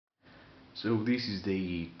So this is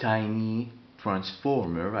the tiny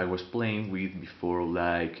transformer I was playing with before,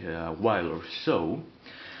 like a while or so.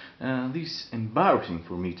 This is embarrassing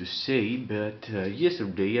for me to say, but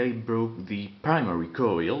yesterday I broke the primary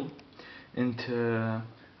coil and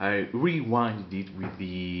I rewinded it with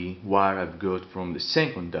the wire I've got from the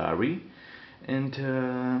secondary, and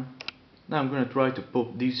now I'm gonna try to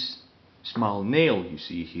pop this small nail you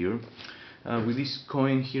see here. With this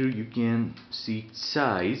coin here you can see its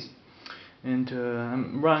size, and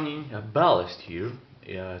I'm running a ballast here,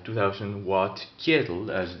 a 2000 watt kettle,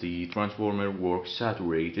 as the transformer works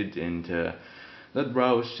saturated, and that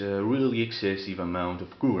draws a really excessive amount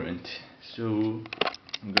of current. So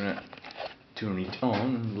I'm gonna turn it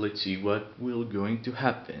on and let's see what will going to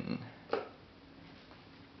happen.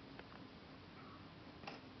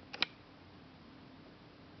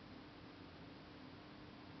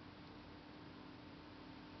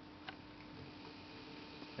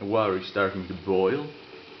 The water is starting to boil.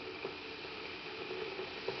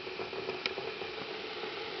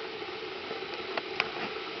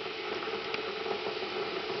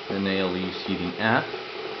 The nail is heating up.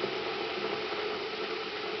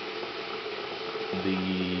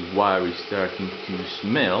 The wire is starting to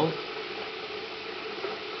smell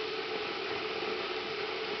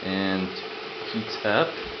and heats up.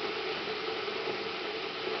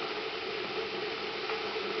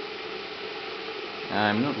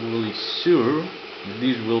 I'm not really sure if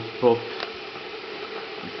this will pop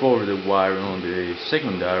before the wire on the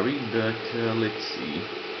secondary, but let's see.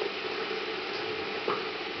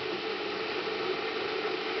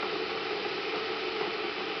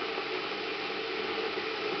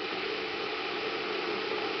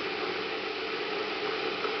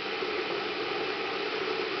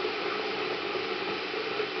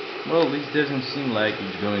 Well, this doesn't seem like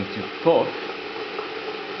it's going to pop,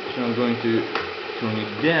 so I'm going to turn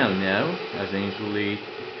it down now, as the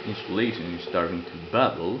insulation is starting to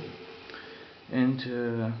bubble.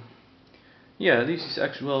 And yeah, this is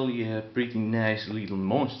actually a pretty nice little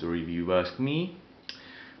monster if you ask me,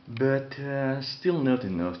 but still not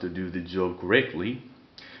enough to do the job correctly.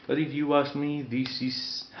 But if you ask me, this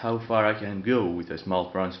is how far I can go with a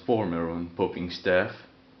small transformer on popping stuff.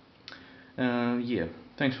 Yeah,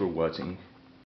 thanks for watching.